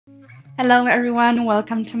Hello everyone,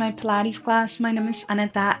 welcome to my Pilates class. My name is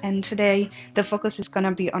Aneta and today the focus is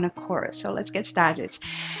gonna be on a core. So let's get started.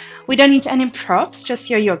 We don't need any props, just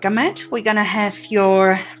your yoga mat. We're gonna have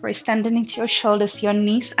your wrist underneath your shoulders, your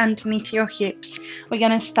knees underneath your hips. We're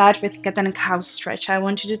gonna start with get a cow stretch. I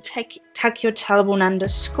want you to tuck your tailbone under,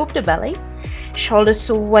 scoop the belly,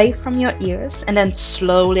 shoulders away from your ears, and then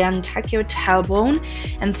slowly untuck your tailbone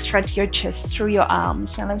and thread your chest through your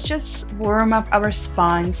arms. And let's just warm up our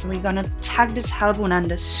spine. So we're gonna tuck the tailbone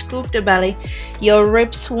under, scoop the belly. Your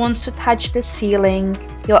ribs want to touch the ceiling.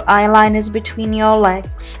 Your eye line is between your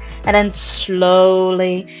legs. And then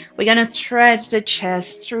slowly, we're gonna thread the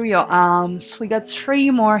chest through your arms. We got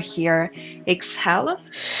 3 more here. Exhale.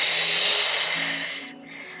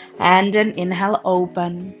 And then inhale,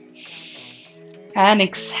 open. And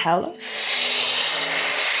exhale.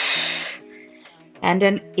 And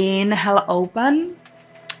then inhale, open.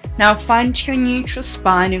 Now find your neutral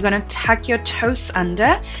spine. You're gonna tuck your toes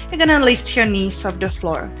under. You're gonna lift your knees off the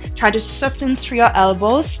floor. Try to soften through your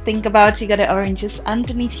elbows. Think about you got the oranges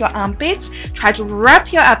underneath your armpits. Try to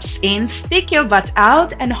wrap your abs in, stick your butt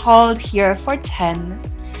out, and hold here for 10,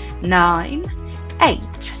 9,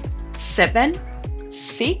 8, 7,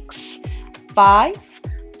 6, 5,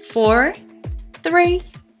 4, 3,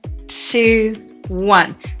 2,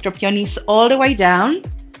 1. Drop your knees all the way down.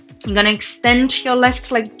 You're gonna extend your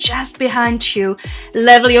left leg just behind you,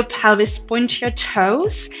 level your pelvis, point your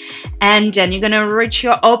toes, and then you're gonna reach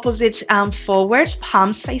your opposite arm forward,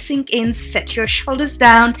 palms facing in, set your shoulders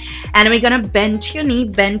down, and we're gonna bend your knee,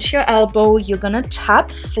 bend your elbow. You're gonna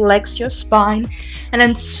tap, flex your spine, and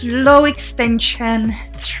then slow extension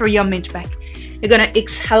through your mid-back. You're gonna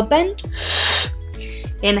exhale, bend.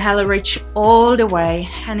 Inhale, reach all the way,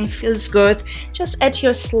 and it feels good. Just add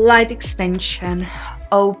your slight extension.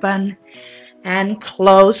 Open and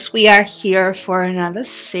close. We are here for another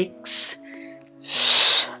 6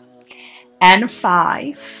 and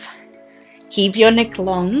 5. Keep your neck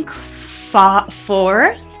long.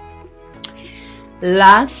 4.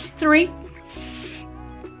 Last 3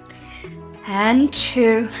 and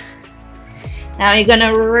 2. Now you're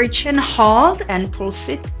gonna reach and hold and pulse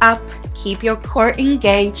it up. Keep your core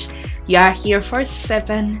engaged. You are here for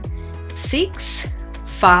 7, 6,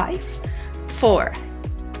 5, 4,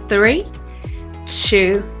 3,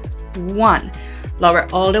 2, 1. Lower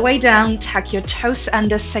all the way down. Tuck your toes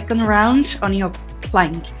under. Second round on your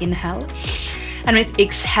plank. Inhale. And with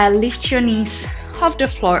exhale, lift your knees off the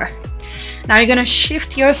floor. Now you're gonna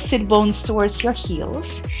shift your sit bones towards your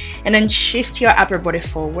heels and then shift your upper body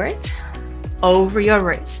forward over your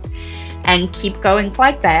wrist. And keep going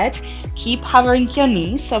like that. Keep hovering your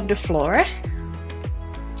knees off the floor.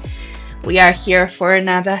 We are here for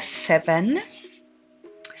another 7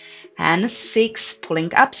 and 6.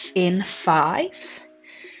 Pulling ups in 5,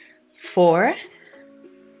 4,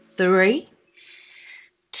 3,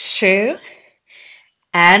 2,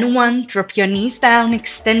 and 1. Drop your knees down.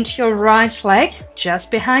 Extend your right leg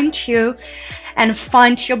just behind you and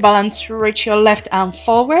find your balance. Reach your left arm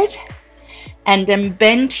forward and then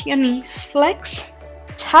bend your knee, flex,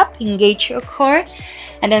 tap, engage your core,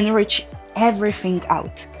 and then reach everything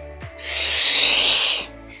out.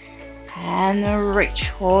 And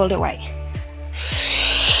reach all the way.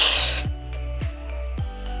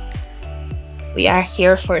 We are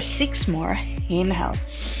here for 6 more. Inhale.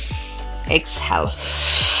 Exhale.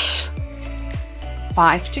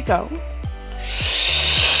 5 to go.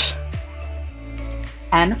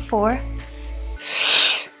 And 4.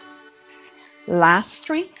 Last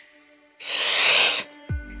 3.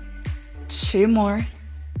 2 more.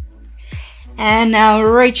 And now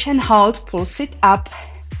reach and hold. Pulse it up.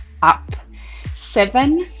 Up.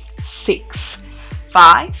 7, 6,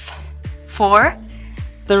 5, 4,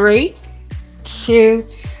 3, 2,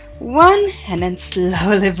 1. And then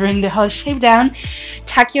slowly bring the whole shape down.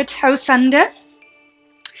 Tuck your toes under.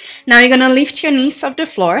 Now you're gonna lift your knees off the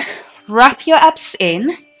floor. Wrap your abs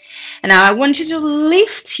in. And now I want you to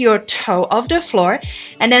lift your toe off the floor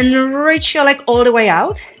and then reach your leg all the way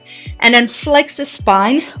out. And then flex the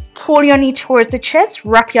spine, pull your knee towards the chest,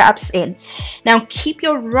 wrap your abs in. Now keep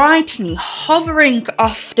your right knee hovering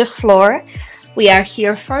off the floor. We are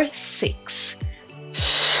here for 6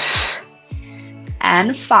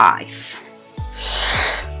 and 5.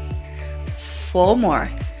 4 more.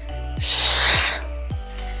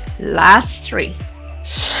 Last 3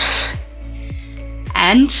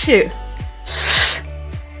 and 2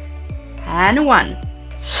 and 1.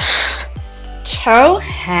 Toe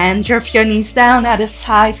and drop your knees down. Other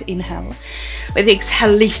side. Inhale. With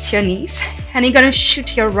exhale, lift your knees and you're gonna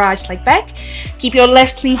shoot your right leg back. Keep your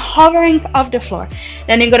left knee hovering off the floor.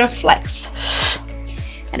 Then you're gonna flex.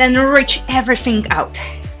 and then reach everything out.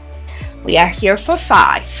 We are here for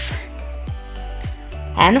 5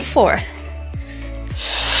 and 4,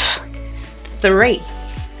 3,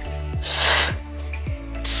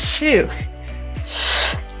 2,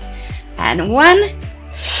 and 1,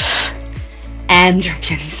 and drop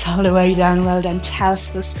your knees all the way down. Well done, child's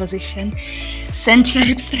pose position. Send your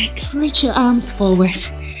hips back, reach your arms forward,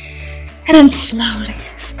 and then slowly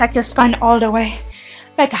stack your spine all the way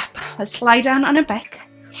back up. Let's lie down on your back,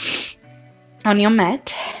 on your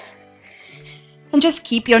mat, and just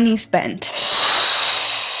keep your knees bent.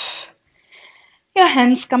 Your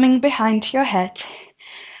hands coming behind your head.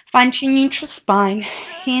 Find your neutral spine.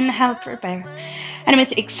 Inhale, prepare. And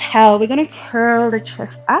with exhale, we're going to curl the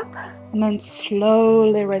chest up and then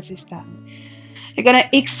slowly resist down. You're going to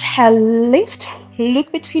exhale, lift,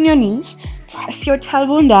 look between your knees, press your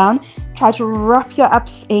tailbone down, try to rock your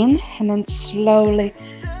abs in, and then slowly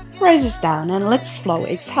resist down. And let's flow.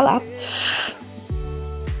 Exhale up.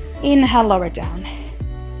 Inhale, lower down.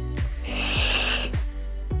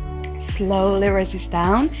 Slowly resist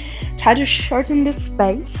down. Try to shorten the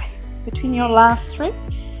space between your last rib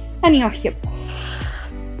and your hip.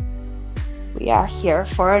 We are here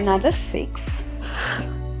for another 6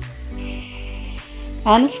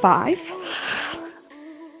 and 5.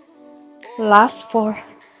 Last 4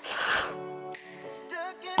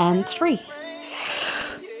 and 3.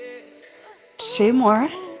 2 more.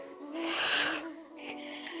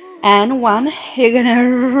 And 1. You're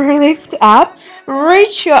gonna lift up.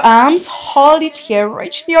 Reach your arms, hold it here,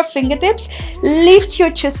 reach your fingertips, lift your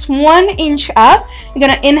chest 1 inch up. You're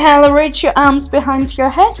gonna inhale, reach your arms behind your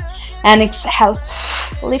head, and exhale,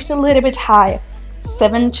 lift a little bit higher.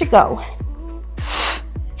 7 to go.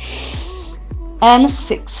 And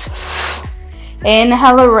 6.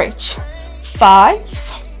 Inhale, reach.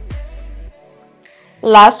 5.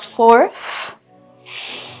 Last 4.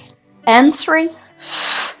 And 3.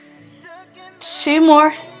 2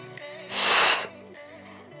 more.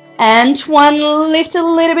 And 1, lift a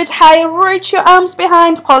little bit higher, reach your arms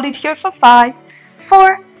behind, hold it here for 5,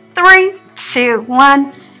 4, 3, 2,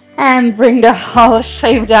 1, and bring the whole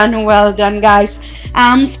shape down. Well done, guys.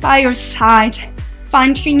 Arms by your side,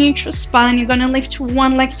 find your neutral spine. You're gonna lift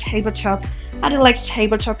 1 leg tabletop, other leg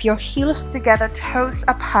tabletop, your heels together, toes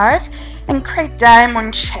apart, and create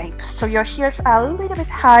diamond shape. So your heels are a little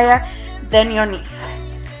bit higher than your knees.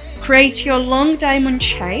 Create your long diamond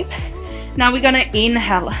shape. Now we're gonna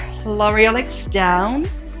inhale, lower your legs down,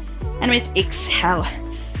 and with exhale,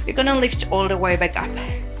 you're gonna lift all the way back up.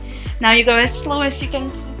 Now you go as slow as you can,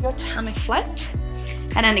 keep your tummy flat,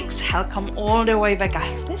 and then exhale, come all the way back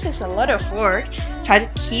up. This is a lot of work. Try to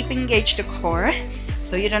keep engaged the core,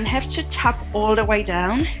 so you don't have to tap all the way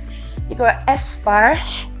down. You go as far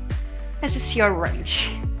as is your range,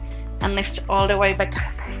 and lift all the way back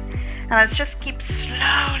up. And let's just keep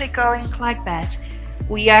slowly going like that.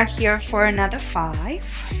 We are here for another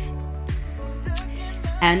 5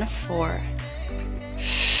 and 4.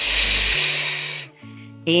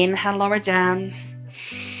 Inhale, lower down.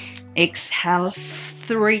 Exhale,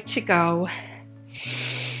 3 to go.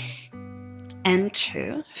 And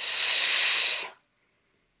 2.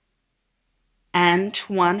 And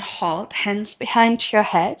 1. Hold, hands behind your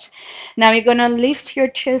head. Now you're gonna lift your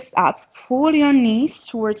chest up, pull your knees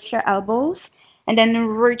towards your elbows, and then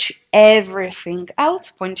reach everything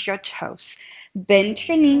out, point your toes, bend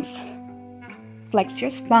your knees, flex your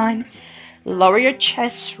spine, lower your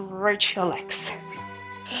chest, reach your legs.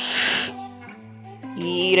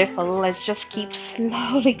 Beautiful. Let's just keep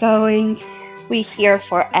slowly going. We're here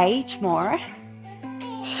for 8 more.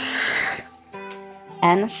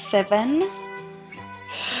 And 7.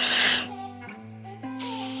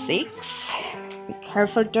 6. Be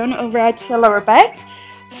careful, don't override your lower back.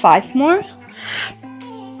 5 more.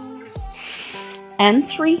 And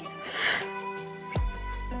 3.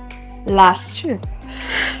 Last 2.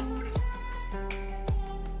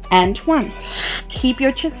 And 1. Keep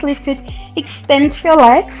your chest lifted. Extend your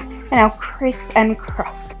legs. And now criss and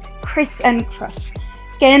cross. Criss and cross.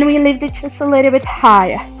 Can we lift the chest a little bit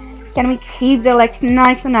higher? Can we keep the legs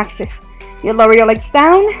nice and active? You lower your legs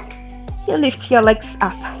down. You lift your legs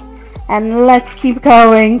up. And let's keep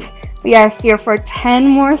going. We are here for 10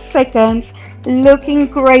 more seconds. Looking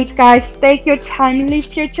great, guys. Take your time.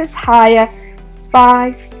 Lift your chest higher.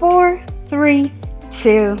 5, 4, 3,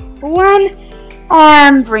 2, 1.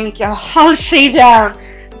 And bring your whole shape down.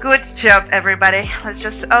 Good job, everybody. Let's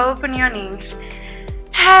just open your knees.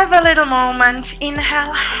 Have a little moment.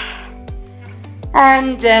 Inhale.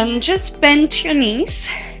 And then just bend your knees.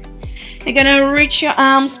 You're gonna reach your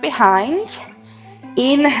arms behind.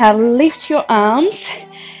 Inhale, lift your arms.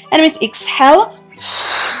 And with exhale,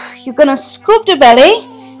 You're gonna scoop the belly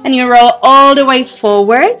and you roll all the way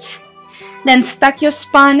forward. Then stack your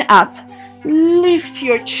spine up. Lift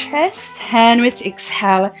your chest, and with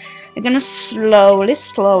exhale, you're gonna slowly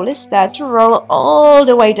start to roll all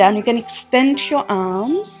the way down. You can extend your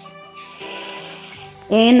arms.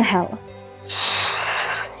 Inhale.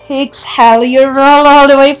 Exhale, you roll all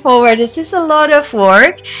the way forward. This is a lot of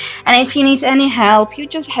work. And if you need any help, you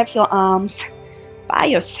just have your arms by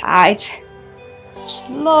your side.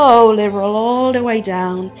 Slowly roll all the way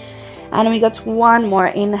down. And we got one more.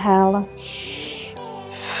 Inhale.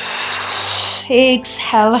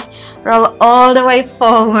 Exhale. Roll all the way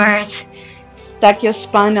forward. Stack your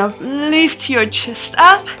spine up. Lift your chest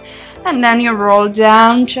up. And then you roll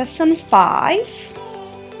down just in 5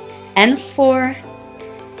 and 4,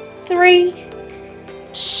 3,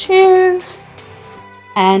 2,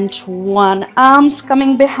 and 1. Arms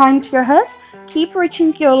coming behind your head. Keep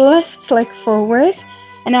reaching your left leg forward.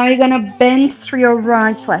 And now you're gonna bend through your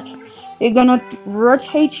right leg. You're gonna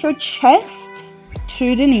rotate your chest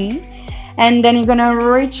to the knee. And then you're gonna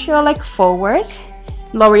reach your leg forward.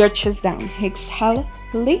 Lower your chest down. Exhale,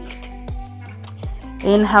 lift.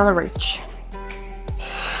 Inhale, reach.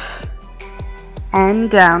 And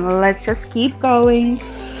down. Let's just keep going.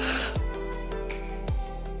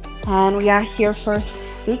 And we are here for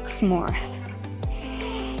 6 more.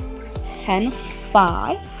 And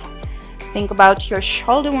 5. Think about your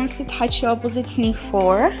shoulder wants to touch your opposite knee.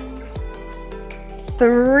 4.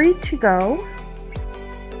 3 to go.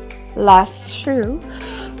 Last 2.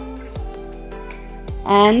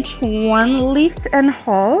 And 1. Lift and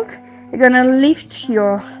hold. You're gonna lift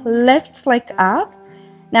your left leg up.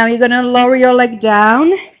 Now you're gonna lower your leg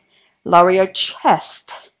down. Lower your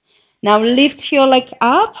chest. Now lift your leg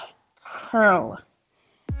up. Curl.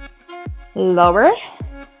 Lower.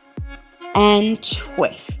 And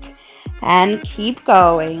twist. And keep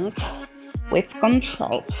going with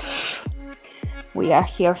control. We are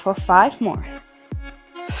here for 5 more.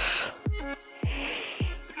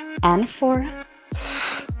 And 4.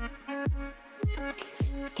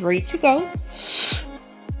 3 to go.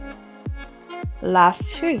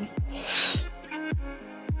 Last 2.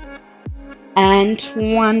 And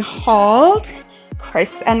 1. Hold.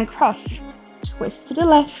 Criss and cross. Twist to the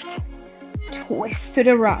left. Twist to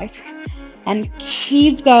the right. And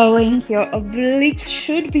keep going. Your obliques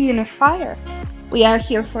should be in a fire. We are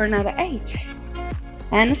here for another 8.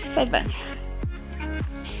 And 7.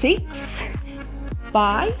 6.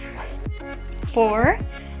 5. 4.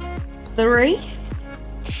 3.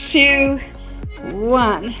 2.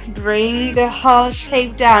 1. Bring the whole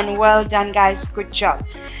shape down. Well done, guys. Good job.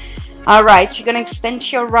 All right, you're gonna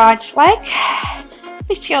extend your right leg.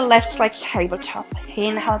 Lift your left leg tabletop.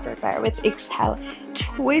 Inhale, prepare with exhale.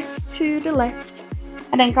 Twist to the left.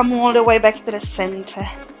 And then come all the way back to the center.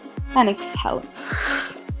 And exhale.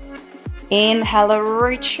 Inhale,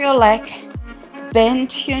 reach your leg.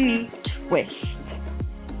 Bend your knee, twist.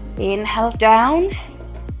 Inhale down.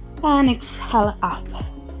 And exhale up.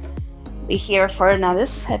 Be here for another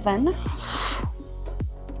 7.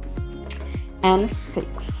 And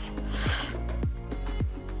 6.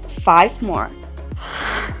 5 more.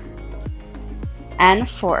 And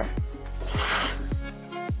 4.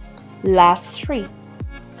 Last 3.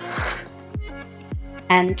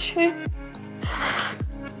 And 2.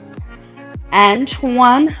 And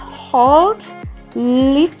 1. Hold.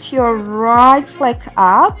 Lift your right leg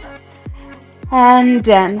up. And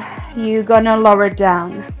then you're gonna lower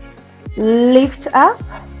down. Lift up.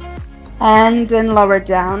 And then lower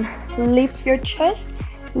down. Lift your chest.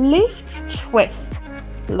 Lift, twist.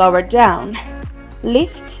 Lower down.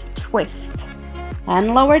 Lift, twist.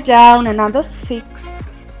 And lower down. Another 6.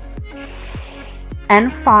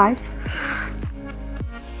 And 5.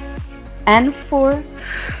 And 4.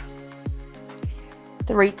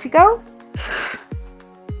 3 to go.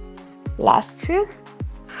 Last 2.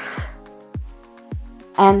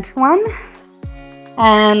 And 1.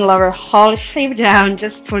 And lower whole shape down.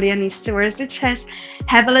 Just pull your knees towards the chest.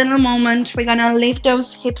 Have a little moment. We're gonna lift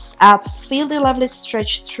those hips up. Feel the lovely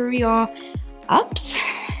stretch through your ups.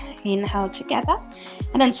 Inhale together.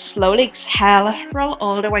 And then slowly exhale. Roll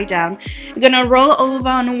all the way down. You're gonna roll over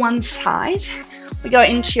on one side. We go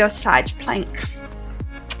into your side plank.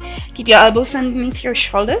 Keep your elbows underneath your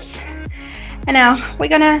shoulders. And now we're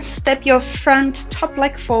gonna step your front top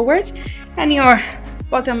leg forward and your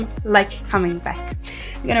bottom leg coming back.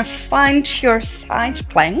 You're gonna find your side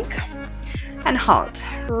plank and hold.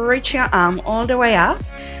 Reach your arm all the way up.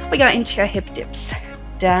 We go into your hip dips.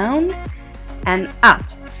 Down and up.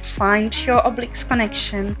 Find your obliques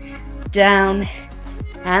connection. Down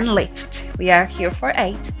and lift. We are here for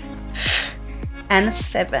 8. and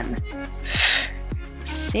 7,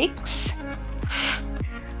 6,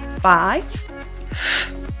 5,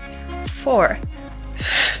 4,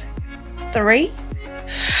 3,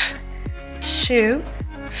 2,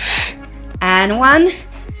 and 1.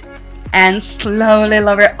 And slowly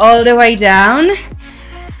lower all the way down.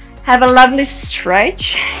 Have a lovely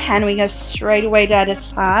stretch, and we go straight away to the other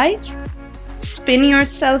side. Spin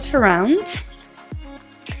yourself around.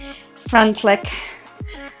 Front leg,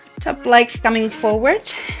 top leg coming forward,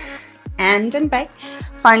 and then back.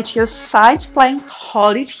 Find your side plank,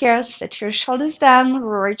 hold it here, set your shoulders down,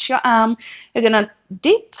 reach your arm. You're gonna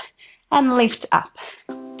dip and lift up,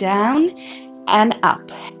 down and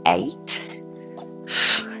up. 8,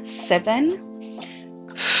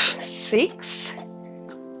 7, 6,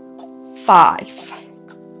 5,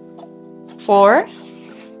 4,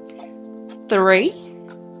 3,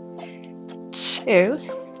 2,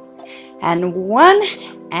 and 1.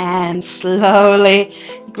 And slowly,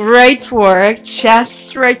 great work, just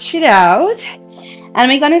stretch it out. And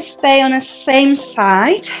we're gonna stay on the same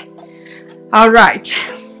side. All right,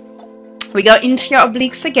 we go into your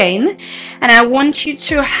obliques again, and I want you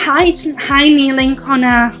to high kneeling on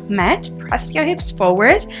a mat, press your hips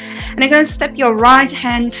forward, and you're gonna step your right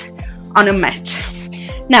hand on a mat.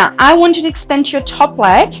 Now, I want you to extend your top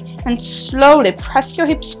leg and slowly press your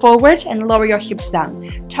hips forward and lower your hips down.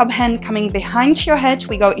 Top hand coming behind your head,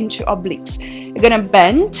 we go into obliques. You're gonna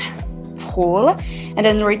bend, pull, and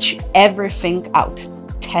then reach everything out.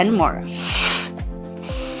 10 more.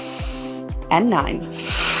 And 9.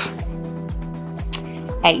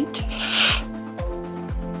 8,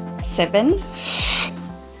 7,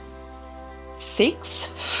 6,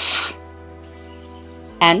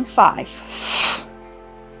 and 5.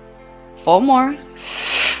 4 more.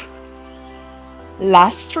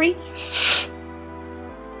 Last 3,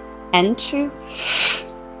 and 2,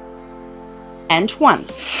 and 1.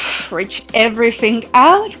 Reach everything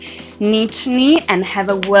out, knee to knee, and have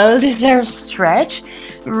a well-deserved stretch.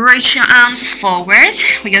 Reach your arms forward.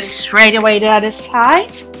 We go straight away to the other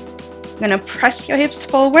side. You're gonna press your hips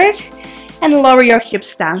forward and lower your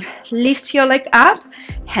hips down. Lift your leg up,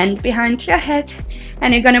 hand behind your head,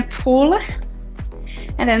 and you're gonna pull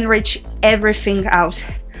and then reach everything out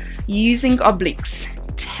using obliques.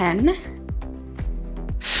 10,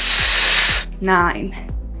 9,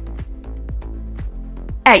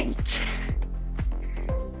 8,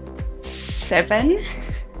 7,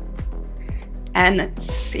 and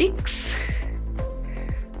 6,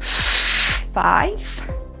 5,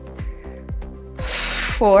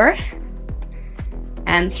 4,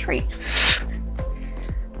 and 3.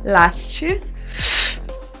 Last 2,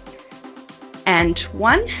 and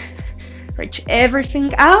 1. Reach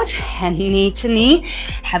everything out, and knee to knee.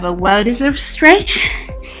 Have a well-deserved stretch.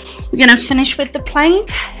 We're gonna finish with the plank.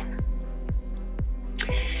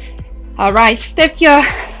 All right, step your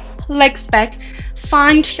legs back.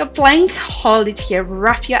 Find your plank, hold it here,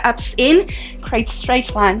 wrap your abs in, create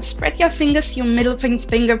straight line. Spread your fingers, your middle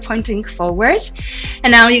finger pointing forward.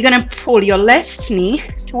 And now you're gonna pull your left knee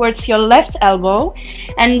towards your left elbow,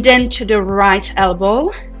 and then to the right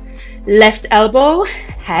elbow. Left elbow,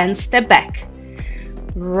 and step back.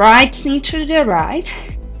 Right knee to the right,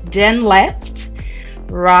 then left,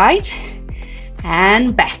 right,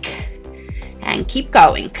 and back. And keep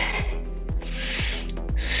going.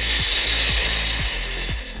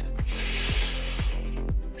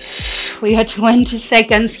 We have 20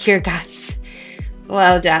 seconds here, guys.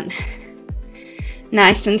 Well done.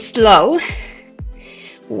 Nice and slow,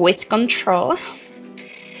 with control,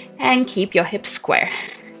 and keep your hips square.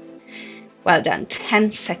 Well done.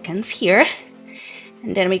 10 seconds here.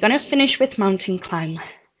 And then we're gonna finish with mountain climb.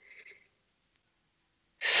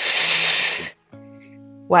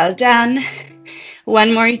 Well done.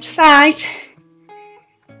 One more each side.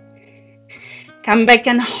 Come back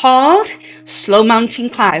and hold. Slow mountain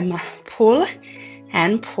climb. Pull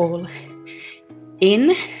and pull.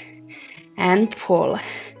 In and pull.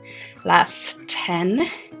 Last 10,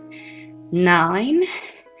 9,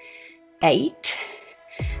 8,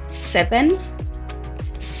 7,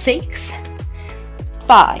 6,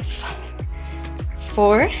 5,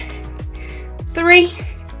 4, 3,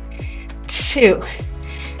 2,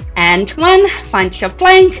 and 1. Find your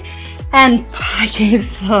plank and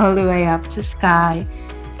hips all the way up to sky.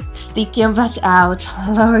 Stick your butt out,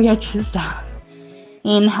 lower your chest down.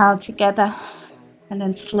 Inhale together, and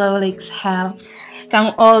then slowly exhale.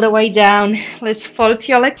 Come all the way down. Let's fold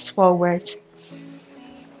your legs forward.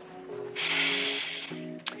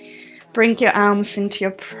 Bring your arms into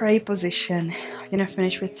your prayer position. You're gonna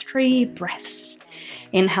finish with 3 breaths.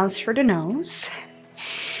 Inhale through the nose,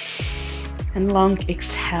 and long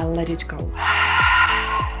exhale, let it go.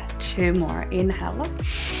 2 more. Inhale.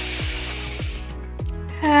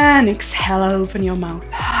 And exhale, open your mouth.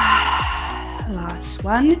 Last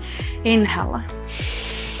one. Inhale.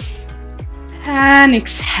 And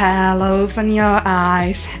exhale, open your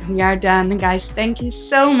eyes. We are done, guys. Thank you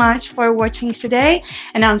so much for watching today,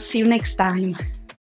 and I'll see you next time.